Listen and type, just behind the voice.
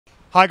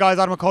Hi guys,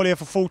 Adam McCauley here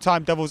for Full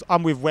Time Devils.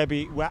 I'm with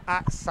Webby. We're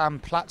at Sam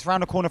Platts,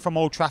 round the corner from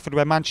Old Trafford,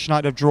 where Manchester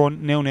United have drawn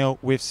 0-0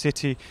 with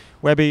City.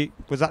 Webby,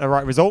 was that the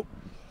right result?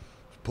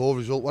 Poor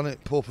result, wasn't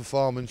it? Poor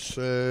performance.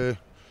 I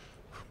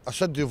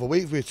said the other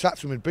week, if we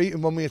attacked him, we'd beat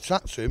him. When we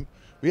attacked him,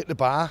 we hit the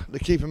bar, the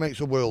keeper makes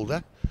a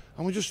worlder,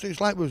 and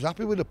it's like we was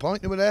happy with the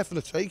point. They were there for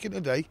the taking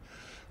today.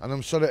 And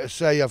I'm sorry to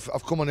say, I've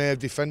come on here, I've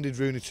defended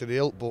Rooney to the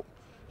hilt, but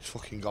he's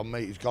fucking gone,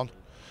 mate. He's gone.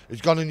 He's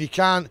gone, and you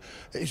can't.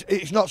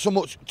 It's not so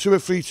much 2 or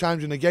 3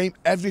 times in the game.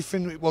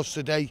 Everything it was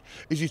today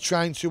is he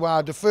trying too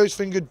hard. The first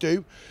thing I'd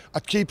do,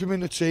 I'd keep him in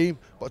the team,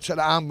 but I'd take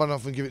the armband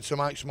off and give it to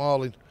Mike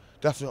Smalling,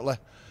 definitely.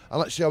 And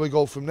let's see how we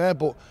go from there.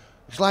 But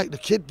it's like the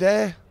kid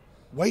there,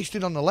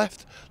 wasted on the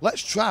left.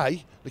 Let's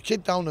try the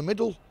kid down the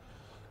middle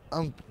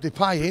and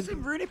Depay in.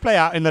 Didn't Rooney play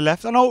out in the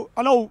left? I know.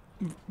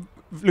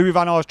 Louis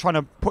van Gaal is trying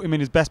to put him in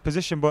his best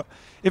position, but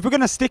if we're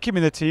going to stick him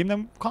in the team,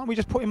 then can't we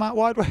just put him out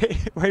wide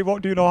where he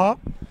won't do no harm?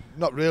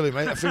 Not really,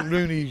 mate. I think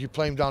Rooney, you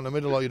play him down the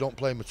middle or you don't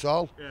play him at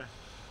all. Yeah.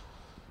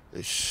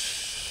 I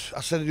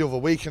said it the other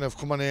week, and I've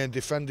come on here and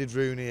defended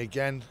Rooney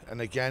again and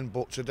again,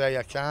 but today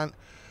I can't,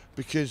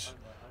 because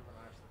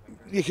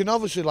you can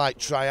obviously like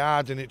try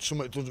hard and it's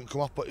something that doesn't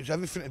come off, but it's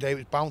everything today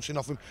was bouncing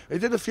off him. He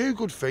did a few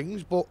good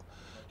things, but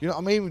you know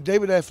what I mean? They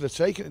were there for the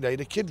taking today.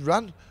 The kid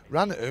ran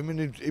at him,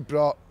 and he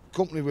brought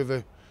company with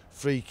a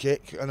free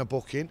kick and a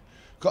booking.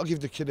 Got to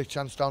give the kid a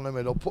chance down the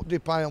middle. Put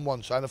Depay on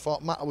one side. I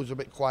thought Mata was a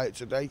bit quiet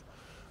today.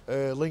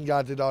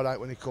 Lingard did all right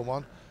when he come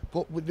on,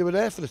 but they were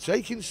there for the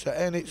taking.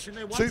 And it's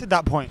they wanted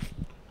that point.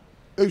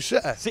 Who,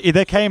 City? City,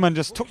 they came and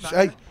just took that.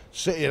 Hey,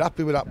 City are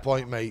happy with that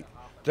point, mate.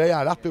 They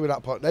are happy with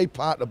that point. They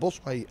parked the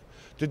bus, mate.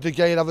 Did De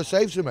Gea have a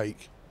save to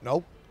make?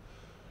 No.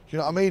 You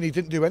know what I mean? He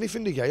didn't do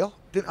anything, De Gea.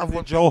 Didn't have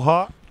one. Joe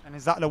Hart, and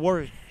is that the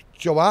worry?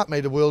 Joe Hart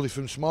made a worldie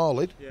from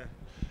Smalling. Yeah.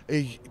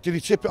 Did he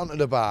tip it onto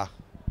the bar?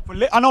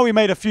 I know we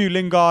made a few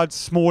Lingards,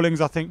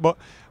 Smallings, I think, but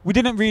we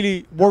didn't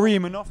really worry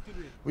him enough, did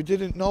we? We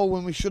didn't know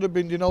when we should have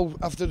been, you know,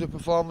 after the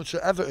performance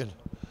at Everton.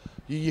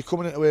 You're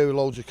coming into here with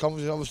loads of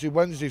confidence. Obviously,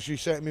 Wednesday, if you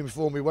said to me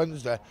before me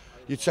Wednesday,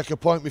 you take a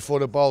point before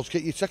the ball's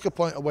kicked. You take a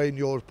point away in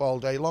Europe all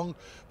day long.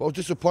 But I was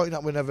disappointed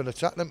that we never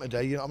attacked them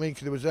today, you know what I mean?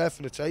 Because it was there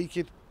for the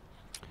taking.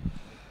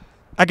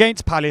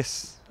 Against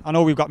Palace, I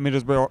know we've got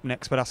Middlesbrough up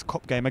next, but that's a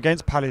cup game.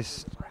 Against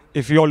Palace,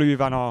 if you're Louis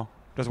van Gaal,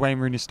 does Wayne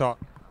Rooney start?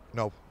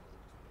 No.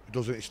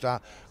 Doesn't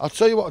start. I'll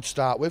tell you what I'd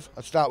start with.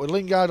 I'd start with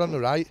Lingard on the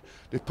right,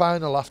 Depay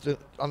on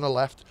the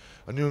left,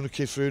 and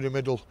Nunes through the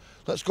middle.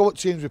 Let's go at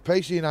teams with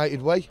pace the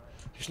United way.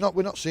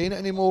 We're not seeing it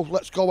anymore.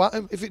 Let's go at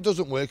him. If it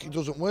doesn't work, it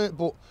doesn't work.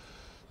 But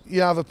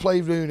you either play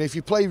Rooney. If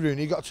you play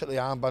Rooney, you've got to take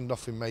the armband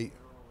off him, mate.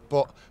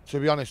 But to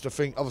be honest, I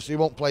think obviously he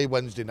won't play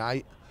Wednesday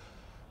night.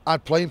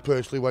 I'd play him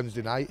personally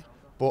Wednesday night,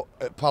 but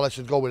at Palace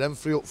I'd go with them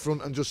 3 up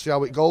front and just see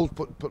how it goes.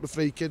 Put the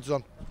 3 kids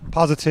on.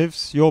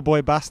 Positives, your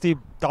boy Basti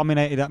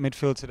dominated that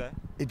midfield today.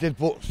 He did,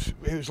 but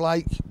it was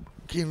like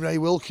King Ray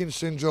Wilkins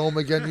syndrome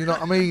again, you know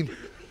what I mean?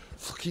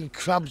 Fucking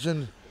crabs,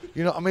 and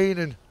you know what I mean?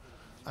 And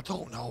I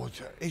don't know,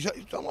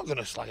 I'm not going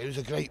to slag him. He's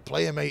a great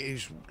player, mate.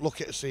 He's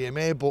lucky to see him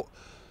here, but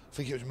I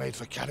think it was made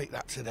for Carrick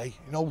that today.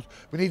 You know,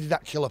 we needed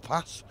that killer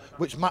pass,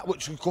 which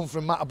could come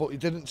from Mata, but he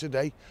didn't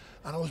today.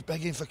 And I was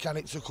begging for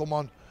Carrick to come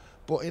on,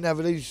 but he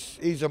never is.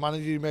 He's a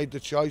manager, he made the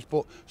choice,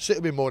 but City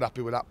will be more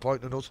happy with that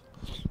point than us.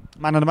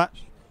 Man of the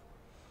match?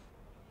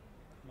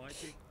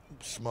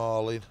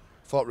 Smalling.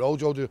 Thought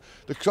Rojo,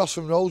 the cross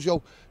from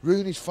Rojo.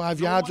 Rooney's 5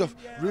 yards off.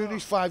 Yeah.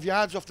 Rooney's 5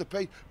 yards off the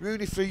pace.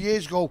 Rooney 3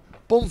 years ago,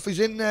 bump is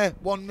in there,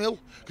 1-0,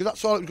 because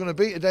that's all it was going to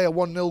be today, a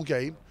 1-0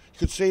 game. You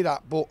could see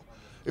that, but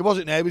it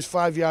wasn't there. It was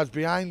 5 yards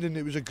behind, and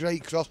it was a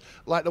great cross,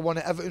 like the one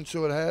at Everton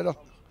to a header.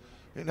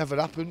 It never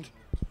happened.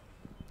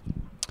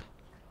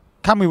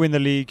 Can we win the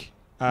league?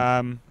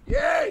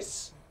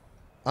 Yes.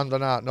 And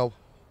on that, no.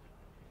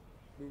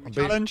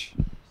 Challenge.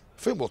 I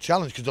think we'll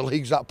challenge because the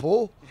league's that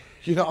poor.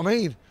 You know what I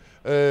mean?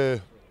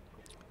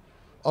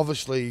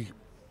 Obviously,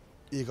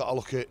 you got to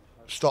look at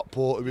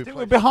Stockport.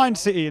 We're behind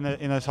City in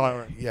the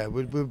title. Yeah,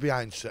 we're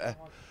behind City.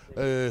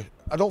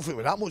 I don't think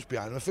we're that much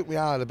behind them. I think we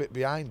are a bit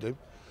behind them.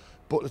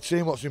 But the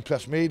team what's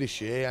impressed me this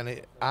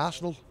year,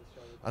 Arsenal.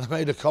 And I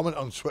made a comment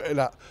on Twitter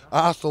that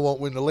Arsenal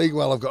won't win the league.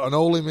 Well, I've got an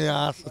hole in my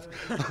arse.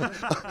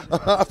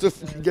 I have to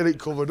get it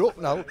covered up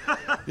now.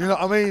 You know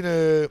what I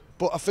mean?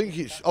 But I think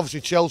it's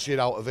obviously Chelsea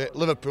are out of it,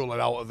 Liverpool are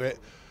out of it.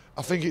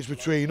 I think it's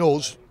between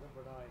us.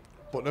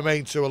 But the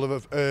main 2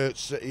 are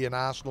City and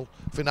Arsenal.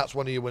 I think that's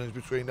one of your winners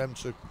between them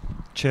 2.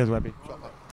 Cheers, Webby.